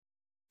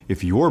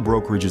If your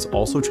brokerage is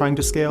also trying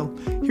to scale,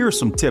 here are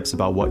some tips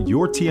about what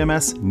your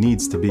TMS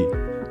needs to be.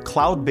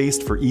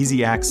 Cloud-based for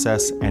easy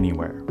access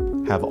anywhere.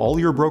 Have all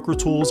your broker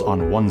tools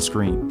on one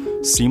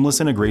screen.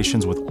 Seamless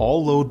integrations with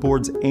all load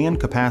boards and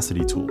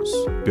capacity tools.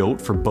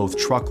 Built for both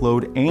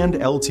truckload and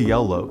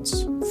LTL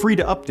loads. Free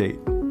to update.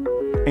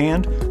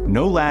 And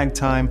no lag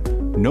time,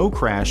 no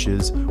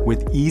crashes,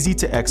 with easy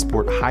to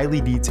export highly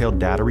detailed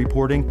data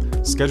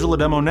reporting. Schedule a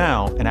demo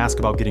now and ask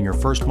about getting your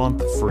first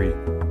month free.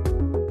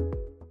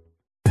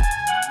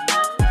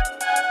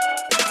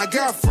 I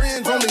got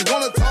friends only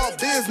wanna talk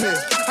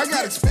business. I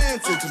got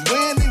expensive, cause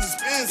winning's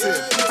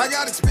expensive. I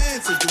got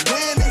expensive, cause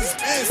winning's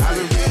expensive. I've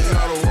been winning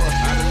all the war.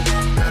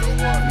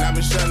 And I've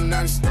been shutting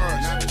down the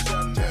stars.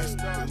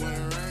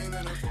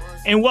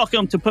 And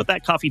welcome to Put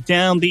That Coffee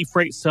Down, the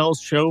freight sales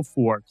show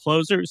for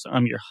closers.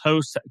 I'm your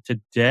host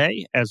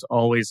today, as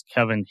always,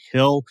 Kevin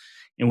Hill.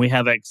 And we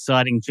have an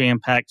exciting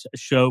jam-packed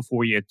show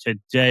for you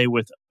today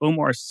with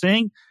Omar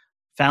Singh,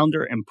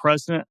 founder and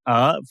president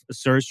of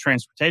Surge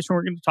Transportation.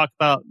 We're going to talk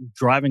about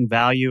driving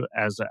value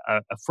as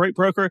a freight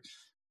broker.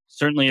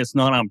 Certainly, it's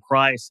not on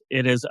price.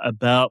 It is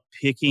about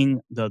picking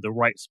the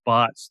right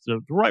spots,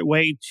 the right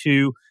way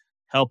to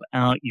help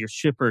out your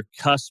shipper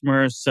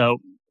customers. So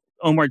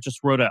Omar just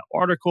wrote an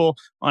article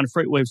on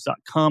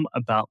freightwaves.com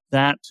about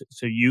that.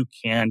 So you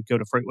can go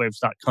to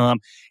freightwaves.com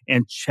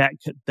and check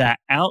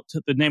that out.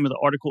 The name of the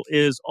article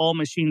is All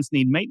Machines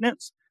Need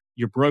Maintenance.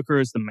 Your broker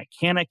is the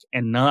mechanic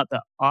and not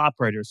the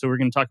operator. So we're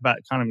going to talk about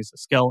economies of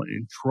scale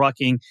in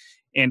trucking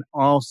and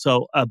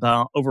also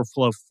about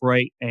overflow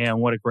freight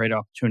and what a great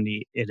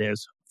opportunity it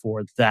is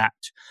for that.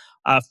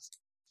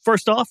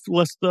 First off,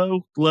 let's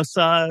go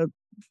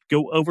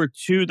over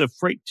to the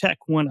Freight Tech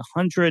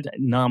 100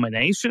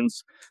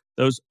 nominations.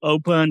 Those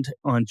opened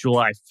on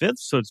July 5th,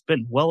 so it's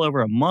been well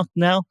over a month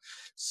now.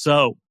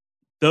 So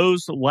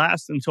those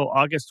last until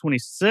August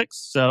 26th.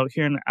 So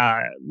here in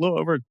a little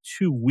over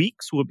 2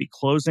 weeks, we'll be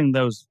closing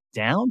those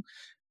down,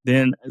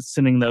 then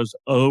sending those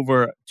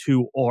over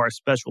to our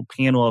special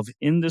panel of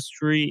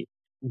industry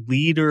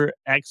leader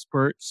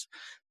experts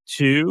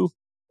to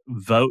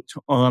vote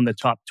on the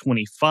top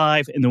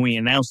 25. And then we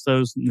announce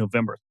those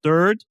November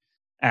 3rd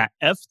at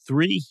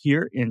F3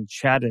 here in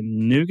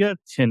Chattanooga,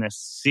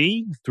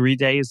 Tennessee. 3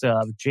 days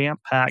of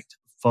jam-packed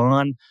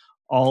fun,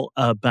 all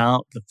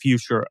about the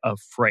future of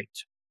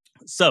freight.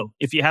 So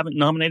if you haven't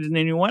nominated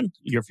anyone,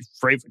 your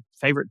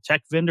favorite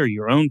tech vendor,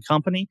 your own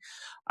company,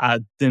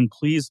 then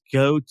please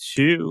go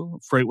to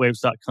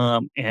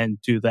freightwaves.com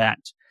and do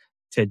that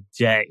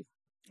today.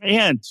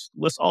 And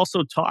let's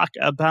also talk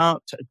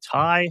about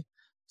TIE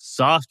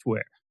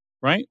software,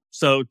 right?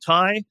 So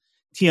TIE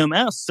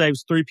TMS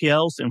saves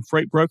 3PLs and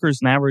freight brokers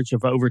an average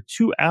of over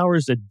 2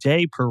 hours a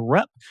day per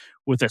rep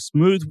with a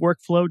smooth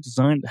workflow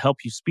designed to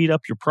help you speed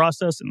up your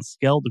process and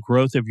scale the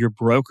growth of your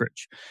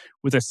brokerage.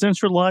 With a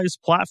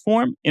centralized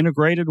platform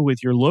integrated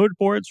with your load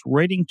boards,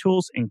 rating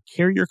tools, and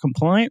carrier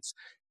compliance,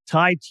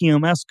 TIE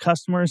TMS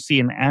customers see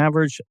an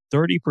average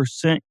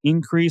 30%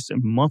 increase in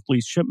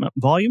monthly shipment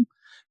volume.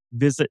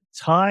 Visit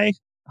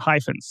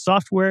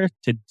TIE-software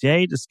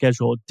today to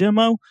schedule a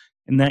demo,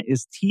 and that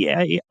is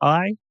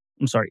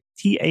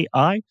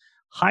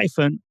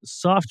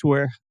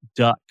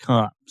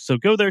TAI-software.com. So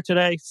go there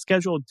today,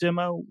 schedule a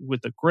demo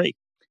with the great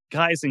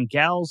guys and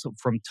gals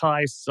from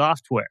TIE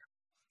Software.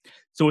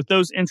 So with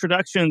those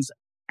introductions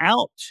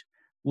out,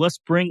 let's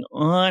bring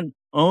on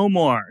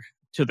Omar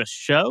to the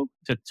show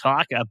to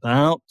talk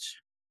about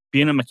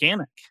being a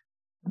mechanic.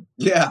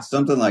 Yeah,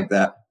 something like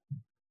that.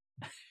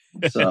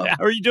 So,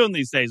 how are you doing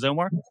these days,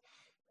 Omar?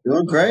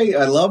 Doing great.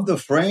 I love the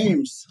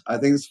frames. I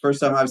think it's the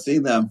first time I've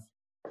seen them.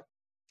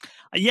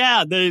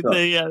 Yeah,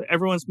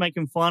 everyone's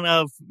making fun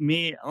of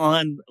me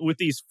with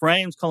these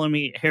frames, calling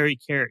me Harry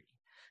Carey.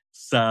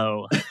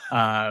 So if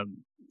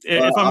I'm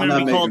going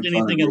to be called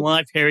anything in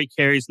life, Harry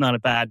Carey's not a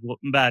bad.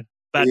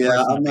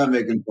 Yeah, I'm not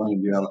making fun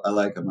of you. I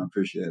like him. I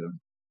appreciate him.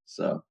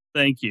 So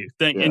thank you.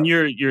 And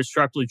you're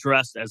sharply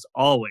dressed as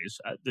always.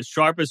 The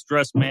sharpest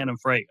dressed man in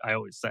freight, I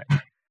always say.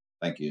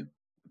 Thank you.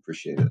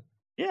 Appreciate it.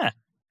 Yeah.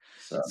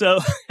 So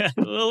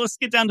let's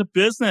get down to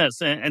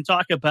business and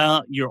talk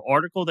about your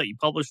article that you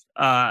published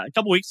a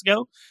couple weeks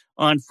ago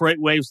on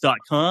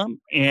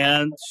freightwaves.com.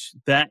 And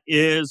that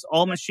is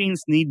All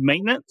Machines Need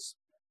Maintenance.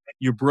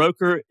 Your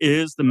broker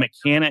is the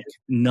mechanic,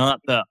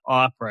 not the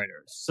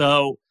operator.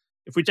 So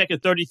if we take a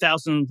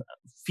 30,000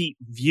 feet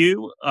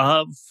view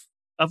of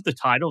the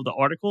title of the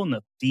article and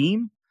the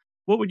theme,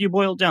 what would you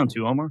boil it down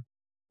to, Omar?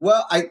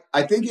 Well, I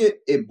think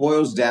it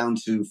boils down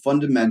to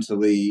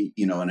fundamentally,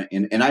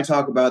 and I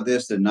talk about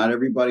this, and not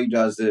everybody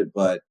does it,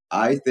 but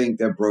I think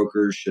that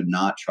brokers should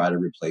not try to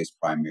replace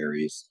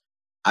primaries.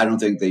 I don't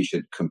think they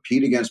should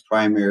compete against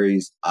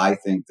primaries. I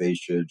think they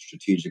should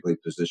strategically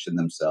position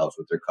themselves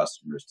with their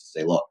customers to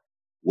say, look,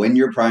 when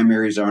your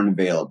primaries aren't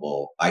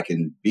available, I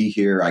can be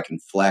here, I can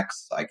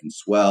flex, I can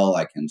swell,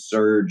 I can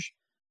surge,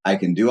 I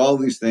can do all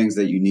these things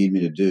that you need me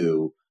to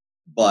do,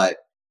 but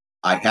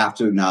I have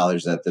to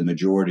acknowledge that the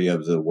majority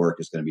of the work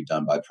is going to be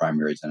done by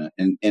primaries, and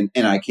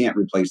I can't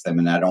replace them,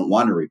 and I don't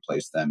want to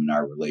replace them in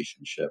our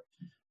relationship.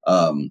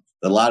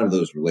 A lot of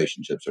those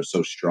relationships are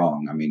so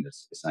strong. I mean,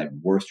 it's not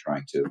even worth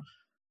trying to.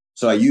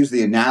 So I use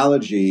the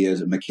analogy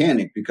as a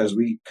mechanic because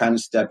we kind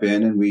of step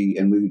in and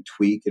we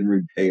tweak and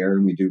repair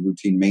and we do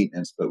routine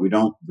maintenance, but we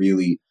don't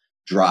really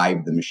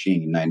drive the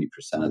machine 90%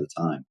 of the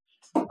time.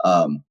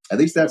 At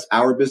least that's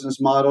our business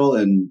model,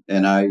 and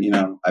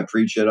I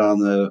preach it on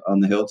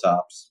the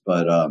hilltops.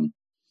 But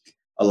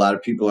a lot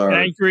of people are.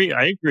 I agree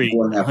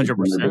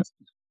 100%.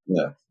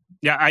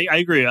 Yeah, I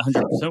agree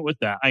 100% with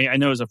that. I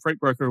know as a freight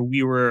broker,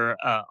 we were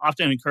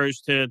often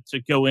encouraged to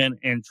go in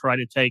and try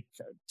to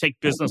take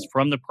business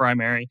from the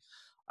primary,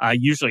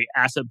 usually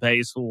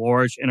asset-based,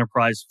 large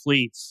enterprise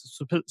fleets,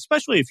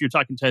 especially if you're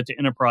talking to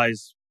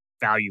enterprise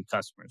value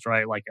customers,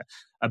 right? Like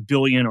a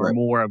billion or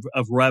more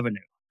of revenue,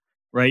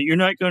 right? You're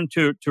not going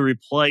to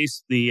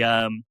replace the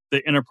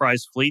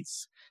enterprise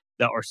fleets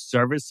that are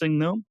servicing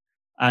them.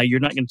 You're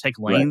not going to take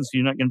lanes.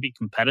 You're not going to be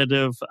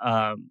competitive.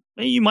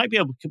 You might be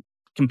able to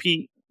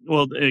compete.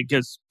 Well, it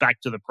gets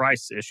back to the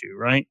price issue,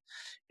 right?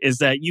 Is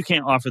that you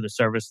can't offer the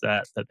service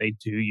that they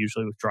do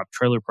usually with drop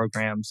trailer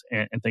programs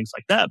and things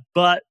like that.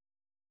 But,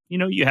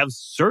 you have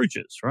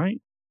surges,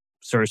 right?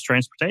 Surge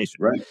transportation.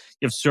 Right.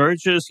 You have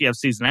surges, you have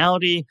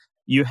seasonality,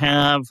 you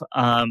have,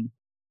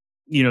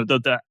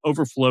 the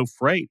overflow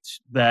freight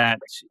that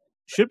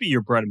should be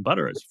your bread and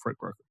butter as a freight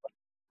broker.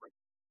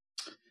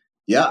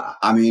 Yeah,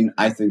 I mean,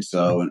 I think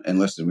so. And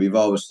listen, we've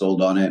always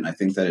sold on it. And I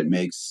think that it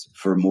makes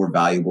for a more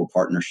valuable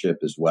partnership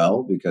as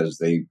well, because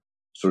they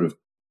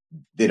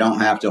don't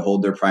have to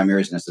hold their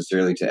primaries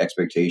necessarily to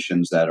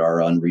expectations that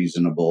are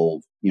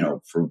unreasonable,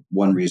 for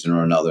one reason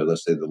or another.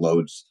 Let's say the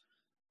loads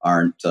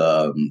aren't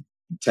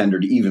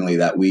tendered evenly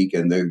that week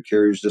and the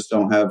carriers just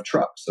don't have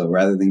trucks. So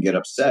rather than get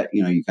upset,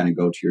 you kind of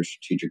go to your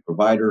strategic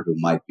provider who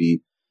might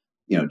be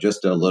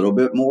just a little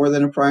bit more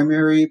than a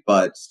primary,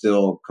 but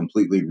still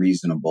completely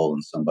reasonable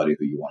and somebody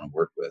who you want to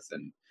work with.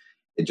 And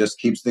it just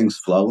keeps things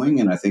flowing.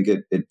 And I think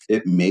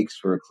it makes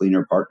for a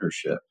cleaner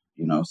partnership,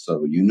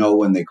 so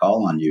when they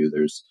call on you,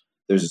 there's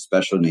a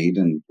special need,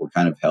 and we're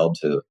kind of held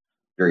to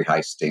very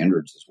high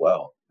standards as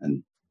well.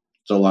 And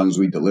so long as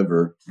we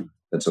deliver,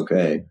 that's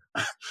okay.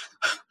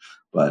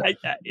 But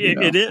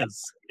it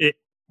is.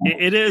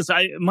 It is.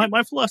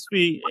 My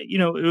philosophy,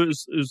 it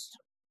was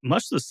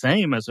much the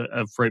same as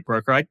a freight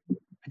broker. I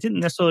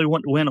didn't necessarily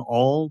want to win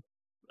all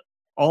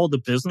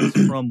the business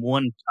from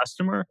one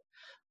customer.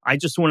 I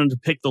just wanted to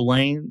pick the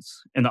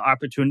lanes and the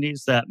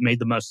opportunities that made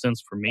the most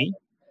sense for me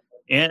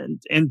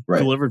and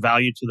delivered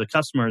value to the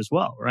customer as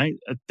well, right?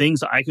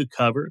 Things I could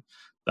cover,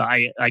 that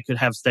I could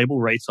have stable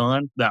rates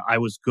on, that I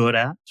was good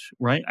at,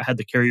 right? I had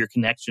the carrier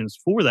connections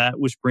for that,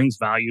 which brings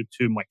value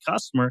to my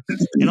customer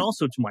and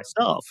also to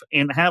myself,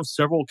 and have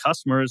several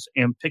customers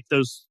and pick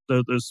those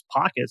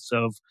pockets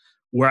of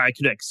where I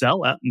could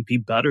excel at and be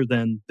better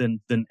than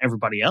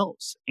everybody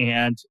else.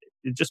 And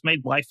it just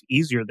made life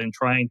easier than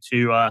trying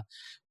to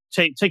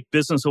take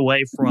business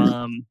away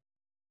from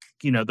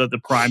the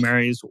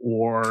primaries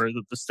or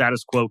the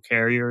status quo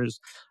carriers,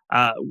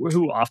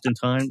 who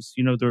oftentimes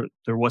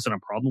there wasn't a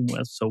problem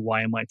with. So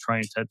why am I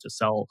trying to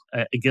sell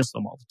against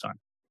them all the time?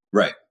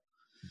 Right.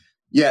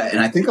 Yeah,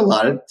 and I think a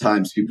lot of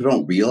times people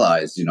don't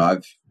realize.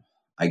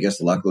 I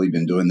guess luckily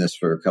been doing this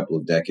for a couple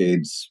of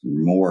decades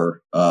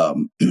more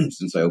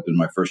since I opened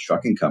my first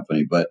trucking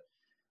company. But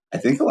I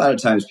think a lot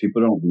of times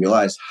people don't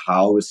realize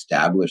how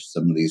established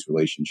some of these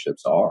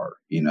relationships are,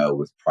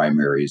 with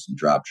primaries and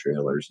drop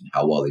trailers, and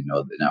how well they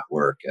know the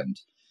network. And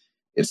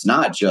it's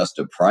not just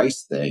a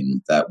price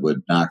thing that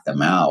would knock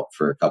them out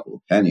for a couple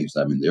of pennies.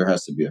 I mean, there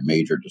has to be a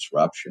major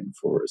disruption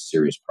for a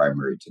serious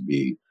primary to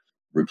be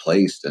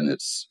replaced. And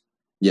it's,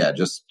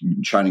 just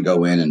trying to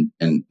go in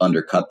and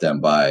undercut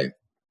them by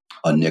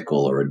a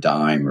nickel or a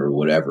dime or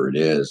whatever it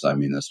is. I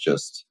mean, that's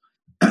just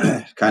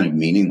kind of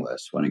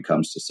meaningless when it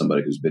comes to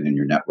somebody who's been in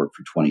your network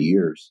for 20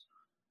 years.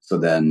 So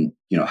then,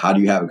 how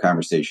do you have a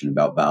conversation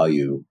about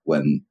value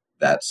when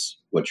that's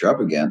what you're up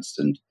against?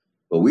 And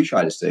what we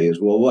try to say is,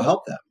 well, we'll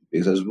help them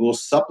because we'll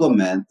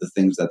supplement the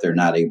things that they're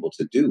not able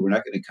to do. We're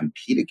not going to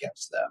compete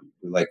against them.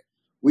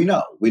 We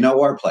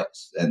know our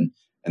place, and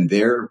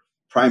they're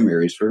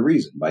primaries for a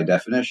reason by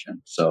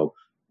definition. So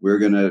we're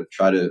going to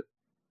try to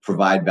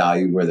provide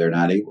value where they're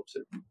not able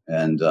to.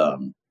 And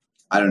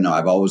I don't know,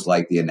 I've always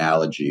liked the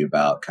analogy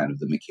about kind of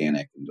the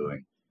mechanic and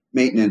doing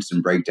maintenance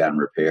and breakdown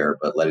repair,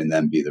 but letting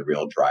them be the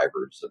real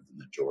drivers of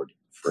the majority of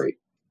the freight.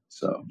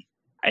 So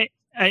I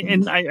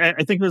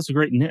think that's a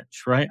great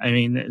niche, right? I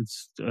mean,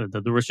 it's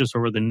the riches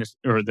are where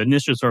the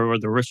niches are where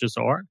the riches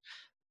are,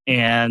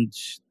 and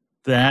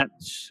that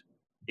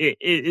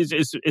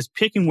is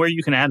picking where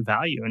you can add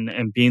value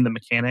and being the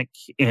mechanic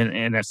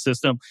in a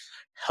system,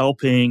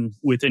 helping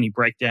with any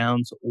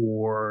breakdowns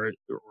or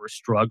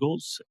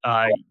struggles.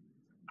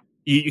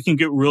 You can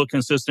get real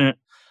consistent,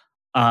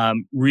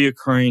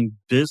 reoccurring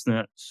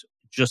business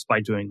just by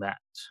doing that.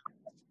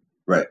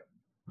 Right.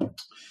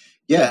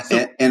 Yeah,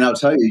 and I'll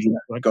tell you.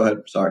 Go ahead.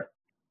 Sorry.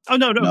 Oh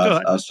no, go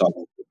ahead. I was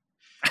talking.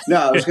 No,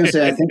 I was going to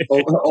say. I think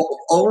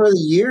over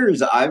the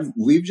years,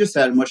 we've just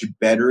had a much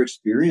better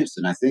experience,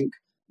 and I think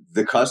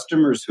the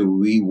customers who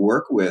we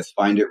work with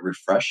find it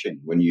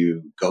refreshing when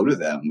you go to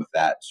them with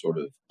that sort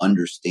of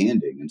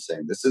understanding and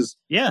saying, this is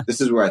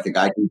where I think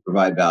I can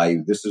provide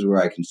value. This is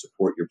where I can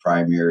support your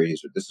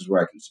primaries, or this is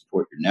where I can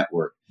support your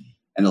network.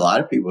 And a lot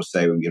of people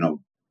say,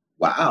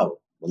 wow,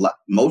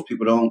 most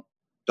people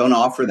don't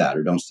offer that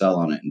or don't sell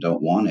on it and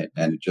don't want it.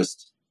 And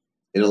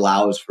it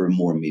allows for a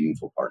more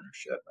meaningful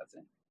partnership, I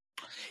think.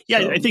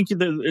 Yeah, so, I think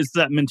it's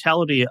that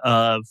mentality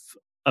of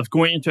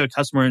going into a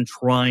customer and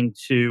trying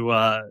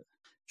to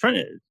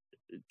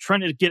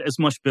get as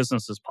much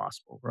business as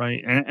possible,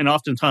 right? And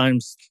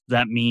oftentimes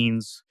that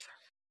means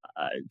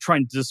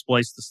trying to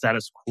displace the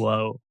status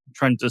quo,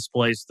 trying to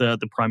displace the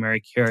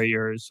primary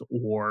carriers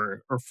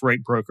or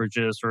freight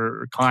brokerages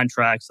or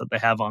contracts that they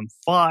have on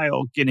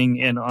file, getting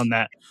in on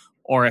that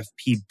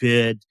RFP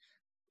bid,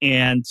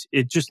 and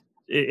it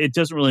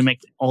doesn't really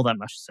make all that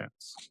much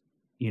sense.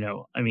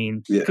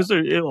 Because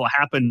it will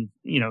happen,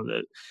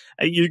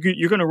 you're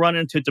going to run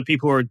into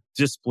people who are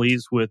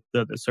displeased with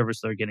the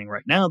service they're getting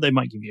right now. They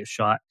might give you a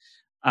shot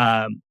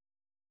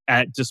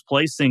at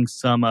displacing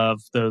some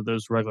of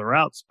those regular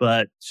routes.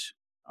 But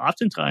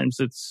oftentimes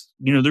it's,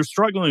 they're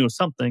struggling with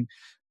something,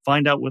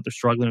 find out what they're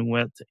struggling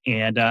with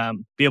and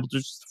be able to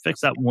just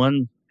fix that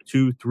 1,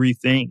 2, 3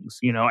 things.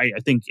 I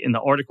think in the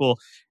article,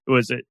 it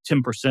was at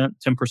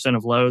 10%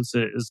 of loads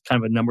is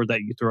kind of a number that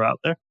you throw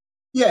out there.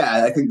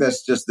 Yeah, I think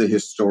that's just the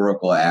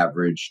historical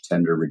average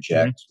tender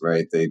reject,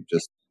 right? They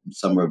just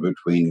somewhere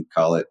between,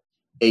 call it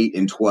 8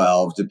 and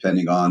 12,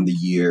 depending on the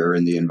year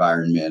and the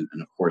environment.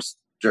 And of course,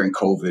 during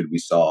COVID, we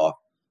saw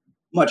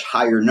much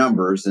higher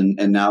numbers and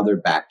now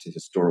they're back to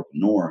historical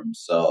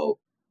norms. So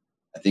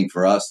I think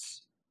for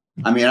us,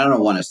 I don't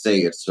want to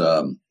say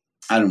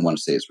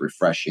it's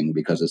refreshing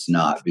because it's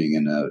not, being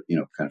in a,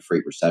 kind of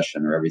freight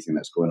recession or everything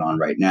that's going on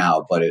right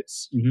now, but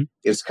it's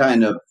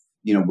kind of,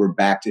 we're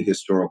back to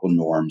historical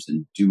norms,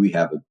 and do we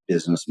have a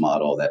business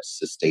model that's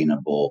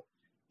sustainable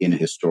in a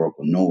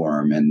historical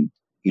norm? And,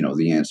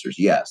 the answer is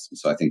yes. And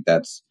so I think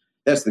that's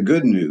the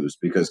good news,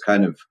 because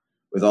kind of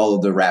with all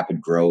of the rapid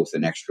growth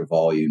and extra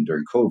volume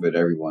during COVID,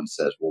 everyone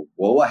says, well,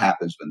 what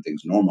happens when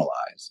things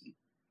normalize?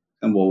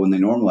 And when they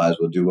normalize,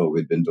 we'll do what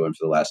we've been doing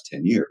for the last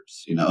 10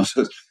 years,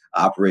 so it's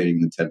operating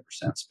in the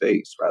 10%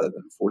 space rather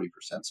than 40%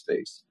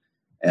 space.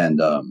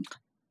 And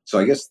so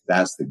I guess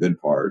that's the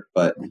good part.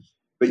 But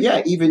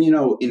yeah, even,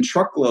 in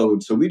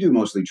truckload, so we do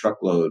mostly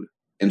truckload.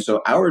 And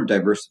so our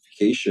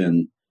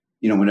diversification,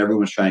 when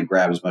everyone's trying to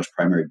grab as much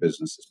primary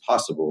business as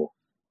possible,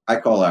 I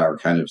call our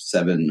kind of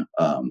seven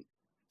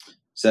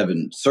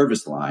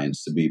service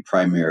lines to be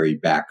primary,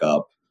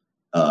 backup,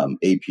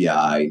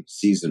 API,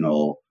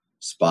 seasonal,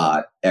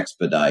 spot,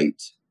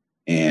 expedite,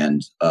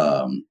 and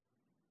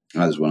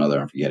there's one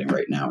other I'm forgetting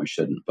right now. I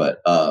shouldn't.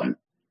 But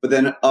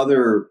then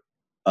other,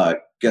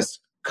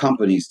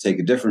 companies take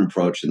a different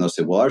approach, and they'll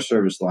say, well, our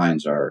service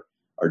lines are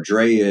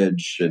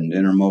drayage and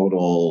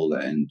intermodal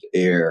and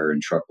air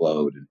and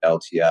truckload and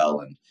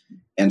LTL.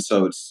 And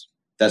so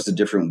that's a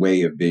different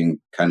way of being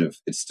kind of,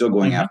 it's still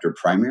going after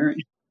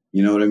primary,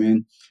 you know what I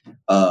mean?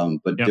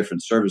 But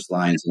different service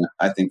lines. And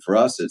I think for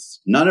us, it's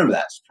none of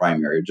that's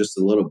primary, just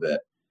a little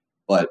bit,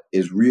 but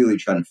is really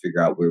trying to figure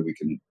out where we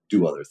can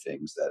do other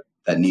things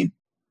that need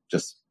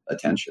just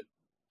attention.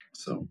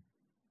 So.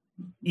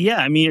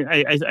 Yeah.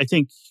 I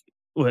think,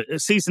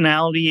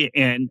 seasonality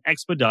and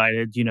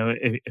expedited,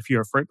 if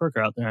you're a freight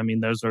broker out there,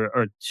 those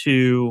are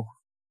two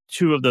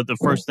of the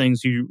first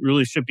things you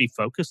really should be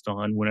focused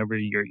on whenever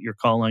you're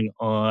calling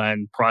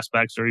on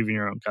prospects or even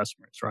your own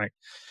customers, right?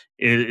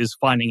 Is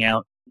finding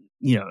out,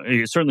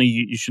 certainly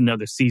you should know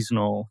the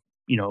seasonal,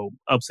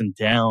 ups and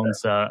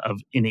downs of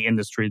any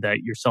industry that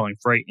you're selling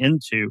freight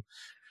into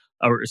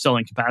or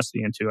selling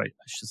capacity into, I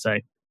should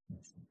say.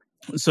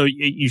 So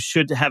you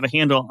should have a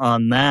handle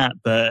on that,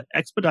 but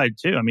expedite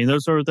too.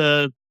 Those are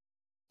the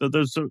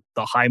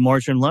high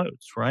margin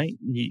loads, right?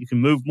 You can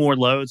move more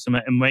loads and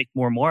make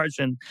more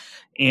margin,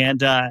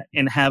 and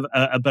have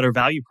a better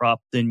value prop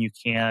than you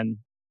can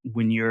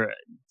when you're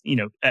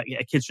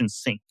a kitchen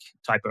sink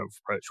type of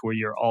approach where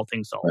you're all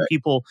things to all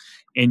people,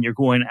 and you're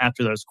going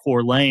after those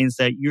core lanes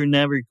that you're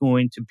never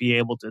going to be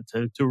able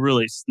to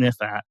really sniff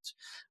at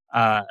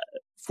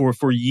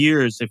for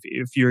years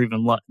if you're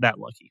even that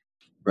lucky.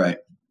 Right.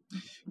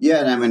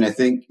 Yeah. And I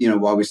think,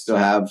 while we still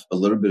have a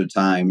little bit of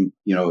time,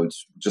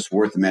 it's just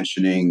worth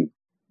mentioning,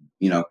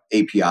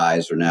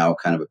 APIs are now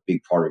kind of a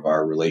big part of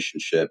our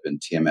relationship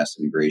and TMS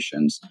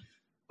integrations.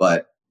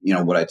 But,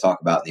 what I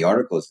talk about in the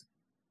article is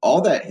all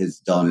that has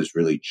done is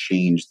really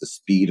changed the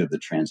speed of the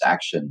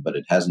transaction, but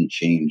it hasn't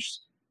changed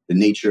the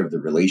nature of the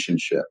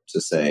relationship to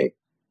say,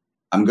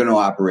 I'm going to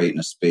operate in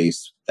a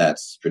space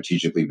that's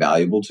strategically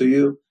valuable to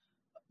you.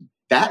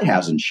 That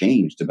hasn't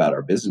changed about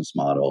our business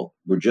model.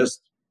 We're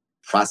just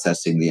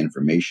processing the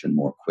information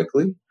more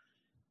quickly.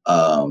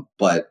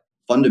 But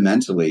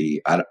fundamentally,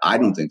 I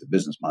don't think the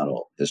business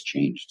model has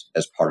changed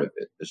as part of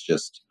it.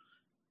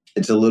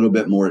 It's a little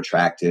bit more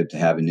attractive to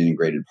have an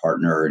integrated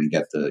partner and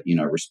get the,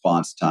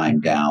 response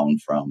time down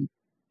from,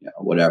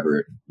 1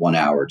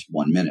 hour to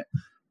 1 minute.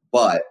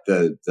 but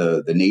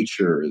the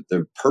nature,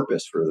 the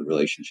purpose for the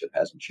relationship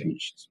hasn't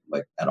changed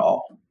like at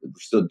all. We're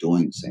still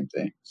doing the same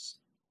things.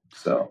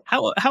 So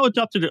how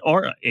adopted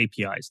are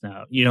APIs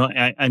now? You know,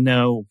 I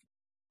know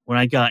when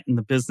I got in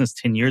the business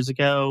 10 years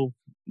ago,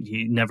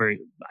 they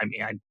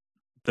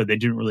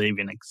didn't really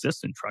even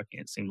exist in trucking,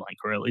 it seemed like,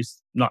 or at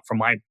least not from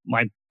my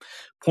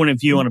point of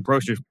view on a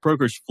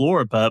broker's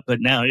floor, but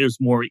now it was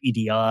more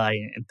EDI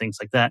and things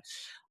like that.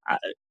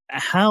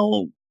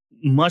 How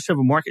much of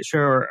a market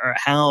share or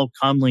how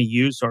commonly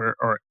used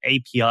are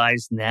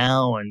APIs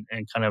now, and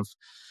kind of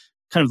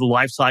the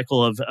life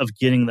cycle of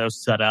getting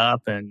those set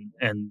up and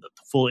the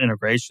full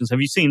integrations? Have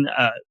you seen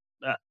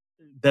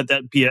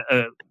that be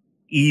a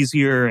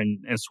easier and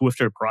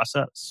swifter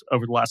process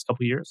over the last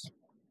couple of years?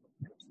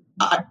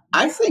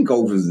 I think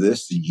over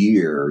this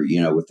year,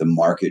 you know, with the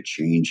market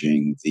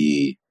changing,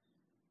 the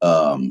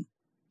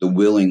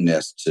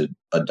willingness to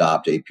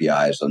adopt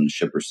APIs on the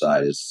shipper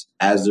side is,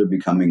 as they're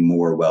becoming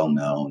more well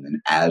known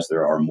and as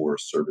there are more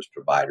service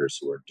providers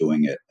who are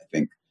doing it, I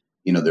think,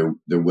 you know,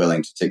 they're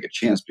willing to take a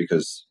chance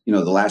because, you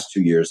know, the last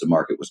 2 years the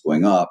market was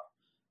going up,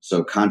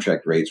 so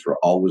contract rates were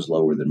always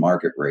lower than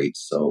market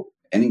rates. So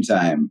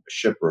anytime a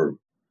shipper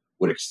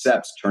would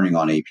accept turning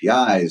on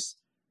APIs,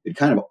 they'd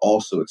kind of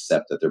also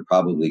accept that they're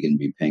probably going to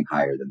be paying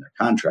higher than their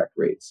contract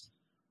rates.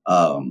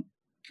 And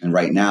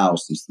right now,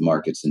 since the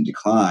market's in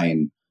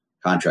decline,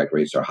 contract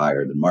rates are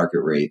higher than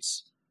market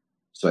rates.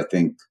 So I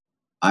think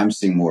I'm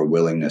seeing more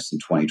willingness in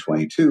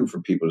 2022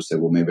 for people to say,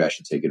 well, maybe I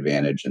should take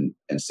advantage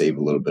and save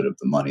a little bit of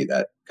the money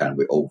that kind of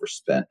we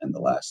overspent in the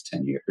last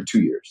 10 years or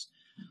 2 years,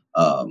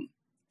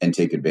 and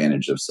take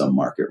advantage of some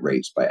market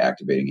rates by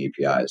activating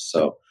APIs.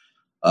 So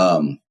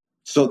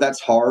that's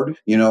hard,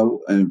 you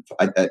know, and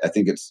I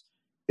think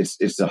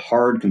it's a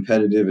hard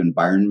competitive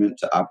environment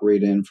to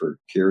operate in for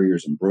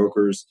carriers and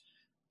brokers.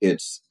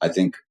 It's, I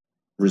think,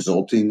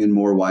 resulting in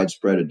more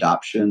widespread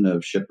adoption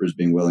of shippers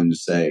being willing to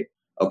say,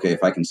 okay,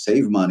 if I can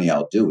save money,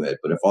 I'll do it.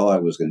 But if all I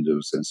was going to do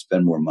was going to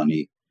spend more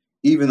money,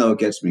 even though it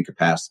gets me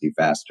capacity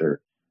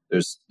faster,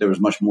 there was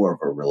much more of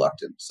a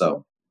reluctance.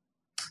 So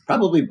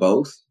probably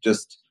both,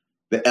 just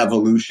the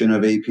evolution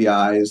of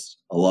APIs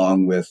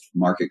along with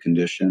market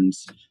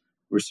conditions.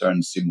 We're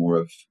starting to see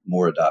more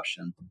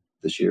adoption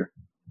this year.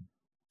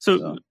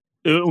 So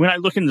when I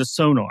look into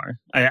Sonar,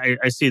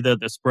 I see the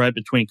spread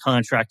between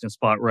contract and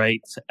spot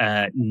rates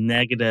at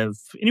negative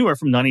anywhere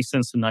from 90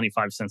 cents to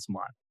 95 cents a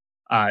mile.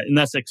 And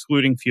that's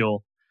excluding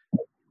fuel.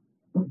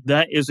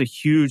 That is a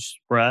huge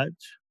spread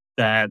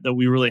that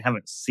we really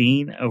haven't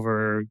seen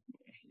over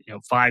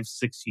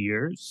 5-6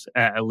 years,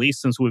 at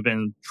least since we've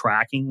been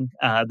tracking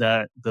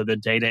the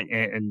data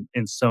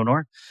in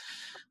Sonar.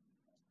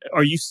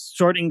 Are you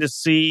starting to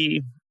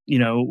see,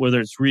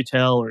 whether it's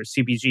retail or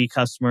CPG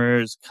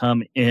customers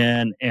come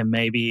in and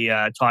maybe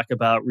talk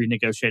about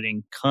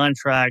renegotiating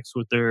contracts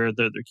with their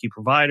key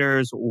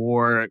providers,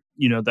 or,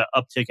 the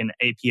uptick in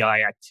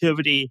API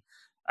activity,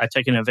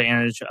 taking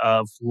advantage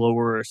of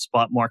lower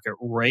spot market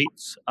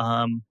rates?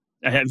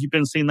 Have you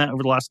been seeing that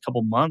over the last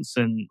couple months,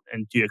 and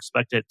do you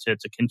expect it to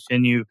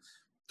continue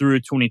through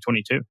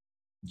 2022?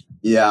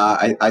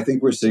 Yeah, I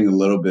think we're seeing a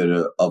little bit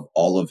of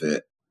all of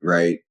it,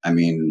 right? I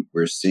mean,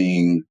 we're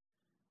seeing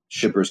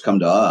shippers come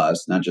to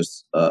us, not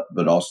just,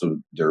 but also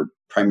their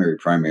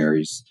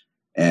primaries,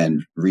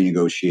 and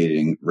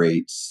renegotiating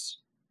rates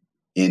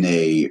in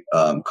a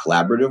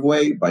collaborative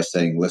way by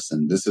saying,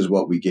 listen, this is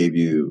what we gave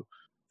you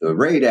the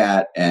rate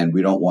at, and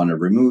we don't want to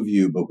remove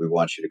you, but we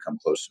want you to come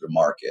closer to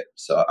market.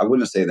 So I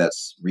wouldn't say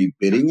that's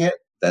rebidding it,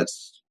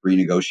 that's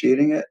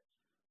renegotiating it.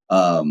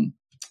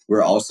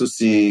 We're also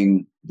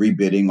seeing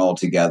rebidding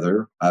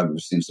altogether. I've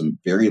seen some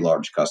very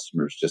large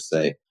customers just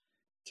say,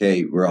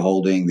 okay, we're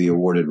holding the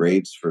awarded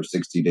rates for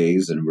 60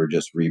 days and we're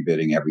just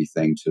rebidding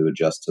everything to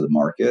adjust to the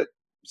market.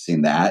 I've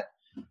seen that.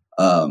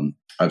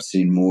 I've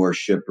seen more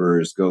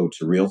shippers go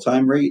to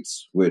real-time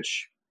rates,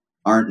 which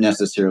aren't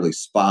necessarily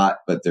spot,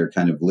 but they're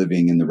kind of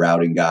living in the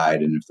routing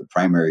guide. And if the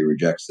primary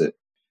rejects it,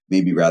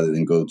 maybe rather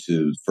than go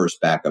to first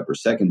backup or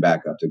second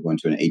backup, to go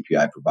into an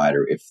API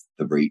provider if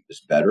the rate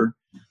is better.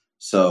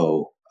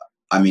 So,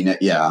 I mean,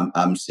 yeah,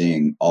 I'm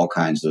seeing all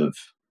kinds of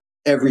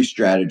every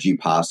strategy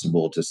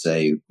possible to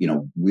say,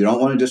 we don't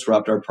want to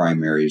disrupt our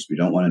primaries. We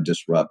don't want to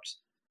disrupt,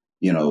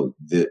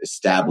 the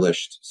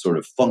established sort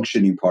of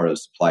functioning part of the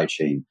supply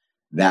chain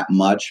that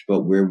much,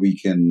 but where we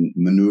can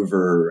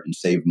maneuver and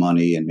save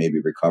money and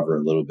maybe recover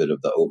a little bit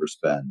of the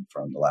overspend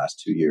from the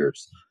last 2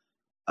 years.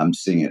 I'm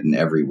seeing it in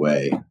every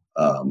way.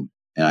 And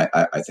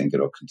I think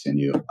it'll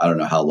continue. I don't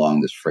know how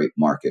long this freight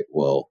market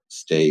will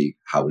stay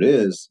how it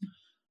is,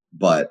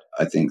 but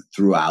I think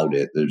throughout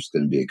it, there's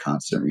going to be a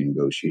constant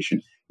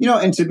renegotiation.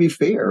 And to be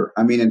fair,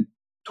 I mean, in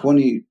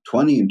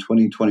 2020 and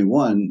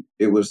 2021,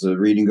 it was a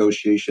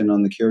renegotiation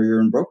on the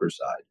carrier and broker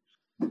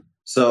side.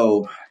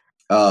 So,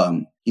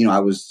 I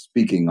was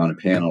speaking on a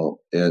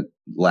panel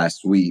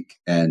last week,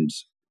 and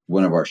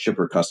one of our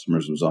shipper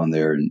customers was on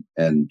there,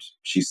 and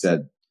she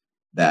said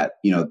that,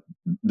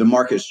 the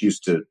markets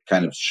used to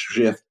kind of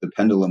shift, the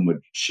pendulum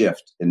would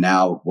shift. And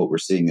now what we're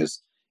seeing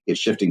is it's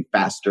shifting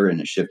faster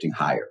and it's shifting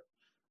higher.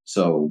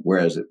 So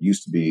whereas it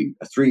used to be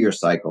a 3-year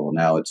cycle,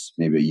 now it's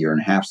maybe a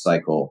 1.5-year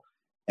cycle.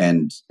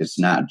 And it's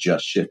not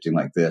just shifting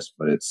like this,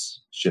 but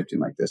it's shifting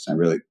like this. And I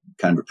really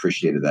kind of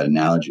appreciated that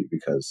analogy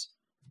because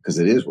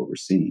it is what we're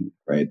seeing,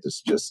 right?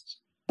 This just,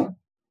 I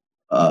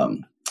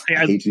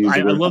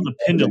love the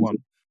pendulum.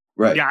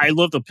 Right. Yeah, I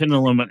love the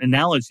pendulum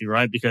analogy,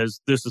 right? Because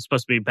this is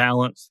supposed to be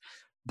balanced,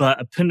 but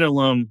a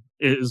pendulum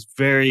is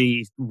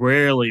very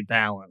rarely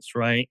balanced,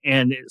 right?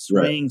 And it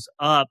swings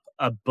up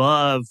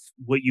above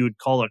what you would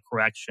call a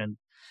correction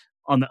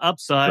on the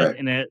upside,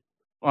 and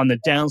on the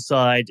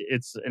downside,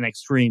 it's an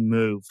extreme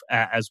move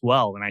as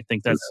well. And I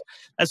think that's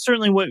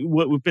certainly what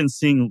we've been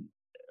seeing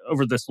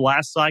over this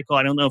last cycle.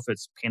 I don't know if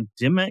it's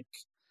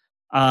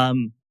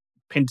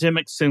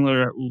pandemic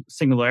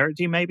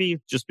singularity, maybe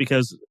just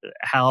because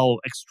how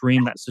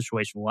extreme that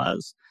situation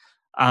was,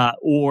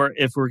 or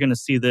if we're going to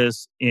see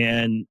this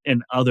in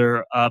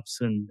other ups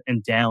and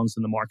downs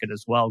in the market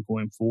as well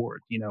going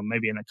forward.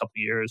 Maybe in a couple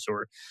of years,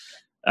 or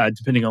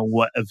depending on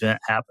what event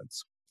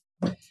happens.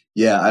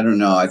 Yeah, I don't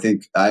know. I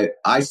think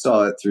I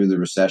saw it through the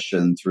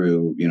recession,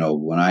 through,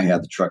 when I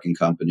had the trucking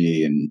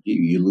company, and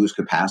you lose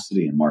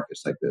capacity in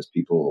markets like this.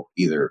 People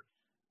either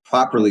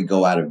properly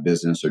go out of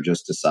business or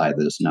just decide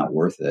that it's not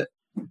worth it.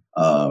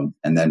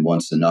 And then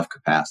once enough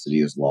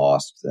capacity is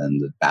lost, then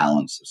the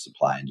balance of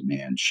supply and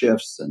demand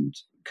shifts and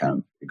kind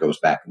of it goes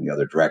back in the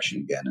other direction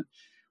again. And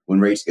when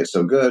rates get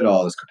so good,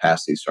 all this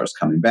capacity starts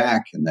coming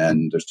back, and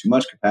then there's too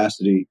much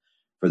capacity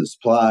for the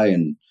supply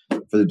and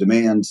for the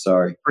demand.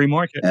 Free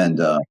market. And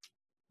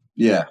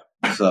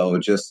so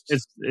it just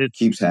it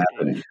keeps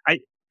happening. I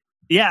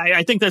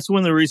think that's one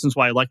of the reasons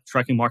why I like the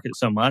trucking market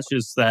so much,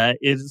 is that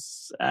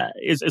it's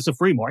a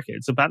free market.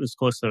 It's about as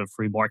close to a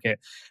free market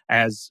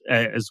as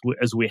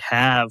we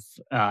have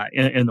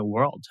in the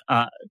world.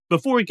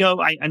 Before we go,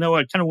 I know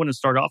I kind of want to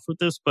start off with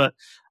this, but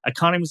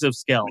economies of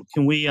scale.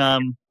 Can we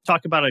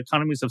talk about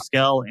economies of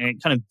scale and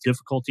kind of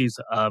difficulties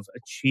of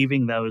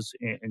achieving those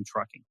in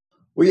trucking?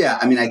 Well, yeah.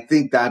 I mean, I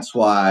think that's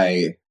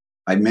why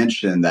I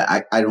mentioned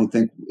that I don't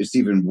think it's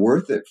even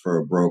worth it for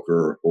a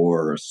broker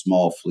or a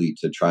small fleet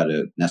to try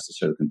to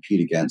necessarily compete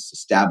against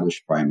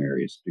established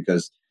primaries,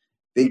 because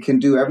they can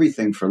do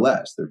everything for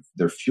less.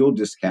 Their fuel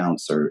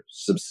discounts are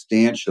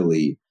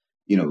substantially,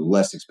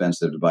 less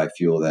expensive to buy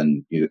fuel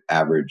than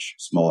average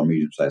small or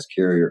medium-sized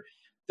carrier.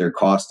 Their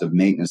cost of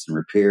maintenance and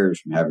repairs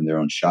from having their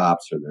own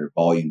shops, or their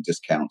volume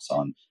discounts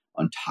on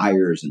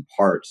tires and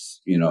parts,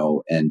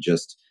 and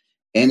just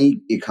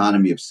any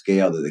economy of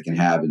scale that they can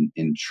have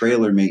in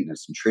trailer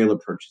maintenance and trailer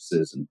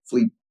purchases and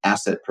fleet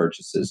asset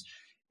purchases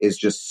is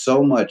just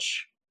so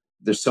much.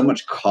 There's so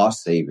much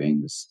cost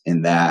savings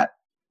in that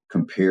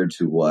compared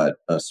to what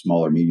a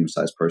small or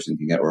medium-sized person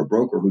can get, or a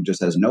broker who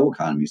just has no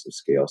economies of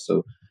scale.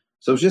 So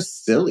it's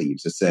just silly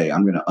to say,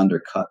 I'm going to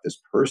undercut this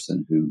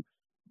person who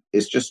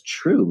is just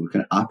who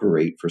can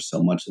operate for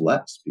so much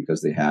less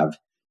because they have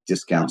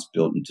discounts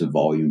built into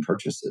volume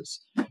purchases.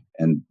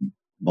 And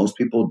most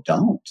people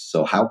don't.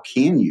 So how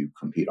can you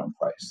compete on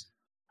price?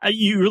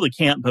 You really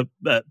can't,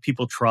 but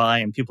people try,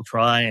 and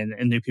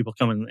new people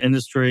come in the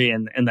industry,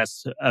 and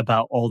that's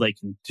about all they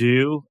can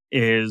do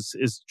is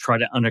try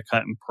to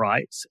undercut in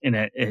price. And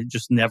it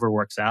just never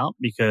works out,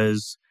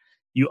 because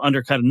you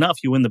undercut enough,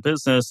 you win the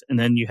business, and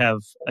then you have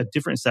a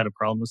different set of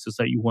problems, is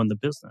that you won the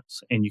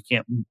business and you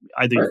can't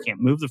you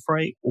can't move the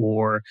freight,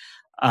 or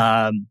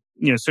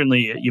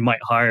certainly you might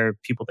hire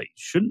people that you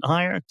shouldn't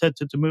hire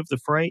to move the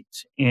freight,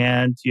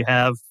 and you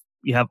have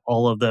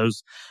all of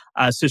those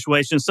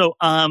situations. So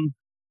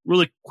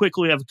really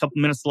quickly, we have a couple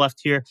minutes left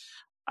here.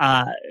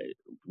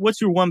 What's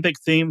your one big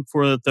theme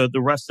for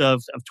the rest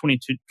of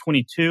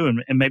 2022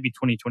 and maybe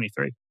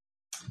 2023?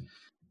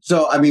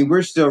 So, I mean,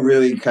 we're still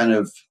really kind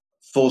of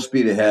full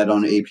speed ahead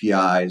on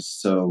APIs.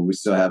 So we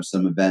still have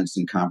some events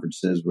and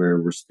conferences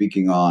where we're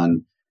speaking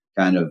on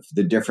kind of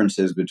the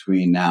differences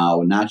between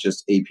now, not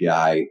just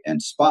API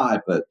and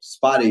Spot, but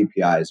Spot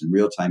APIs and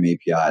real-time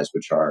APIs,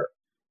 which are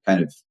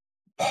kind of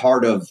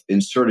part of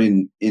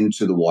inserting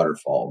into the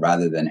waterfall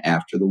rather than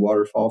after the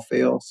waterfall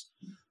fails.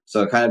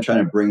 So kind of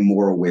trying to bring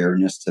more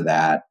awareness to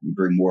that,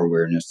 bring more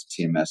awareness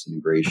to TMS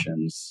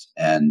integrations.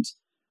 And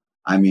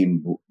I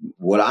mean,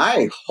 what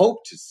I hope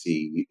to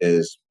see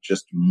is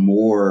just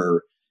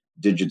more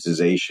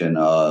digitization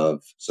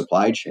of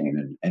supply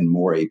chain and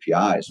more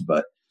APIs.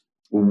 But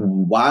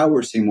while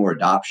we're seeing more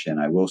adoption,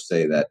 I will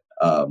say that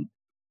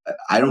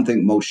I don't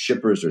think most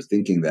shippers are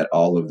thinking that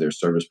all of their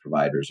service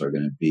providers are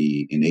going to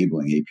be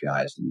enabling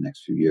APIs in the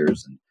next few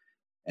years.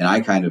 And I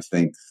kind of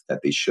think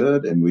that they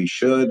should, and we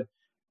should.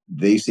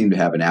 They seem to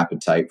have an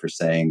appetite for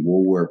saying,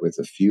 we'll work with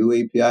a few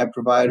API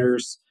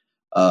providers.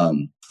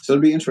 So it'll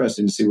be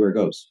interesting to see where it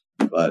goes.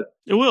 But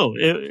it will.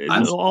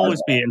 It'll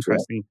always be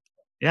interesting.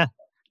 Yeah.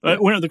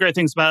 One of the great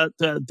things about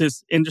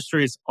this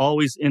industry is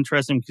always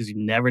interesting because you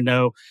never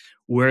know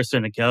where it's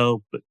going to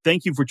go. But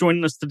thank you for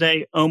joining us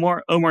today,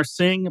 Omar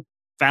Singh,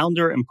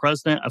 founder and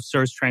president of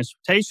Surge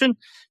Transportation.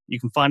 You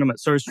can find them at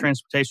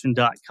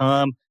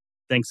surgetransportation.com.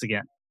 Thanks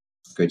again.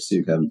 Great to see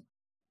you, Kevin.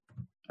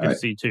 Good to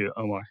see you too,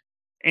 Omar.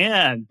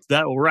 And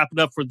that will wrap it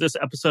up for this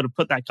episode of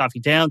Put That Coffee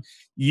Down.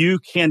 You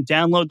can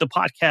download the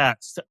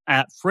podcast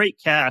at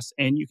Freightcast,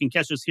 and you can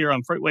catch us here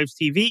on FreightWaves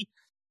TV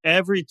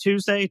every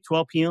Tuesday,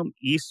 12 p.m.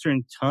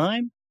 Eastern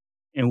Time.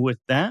 And with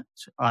that,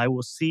 I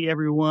will see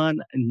everyone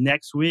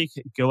next week.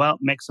 Go out,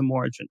 make some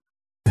margin.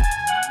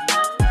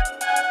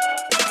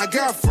 I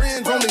got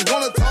friends only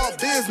wanna talk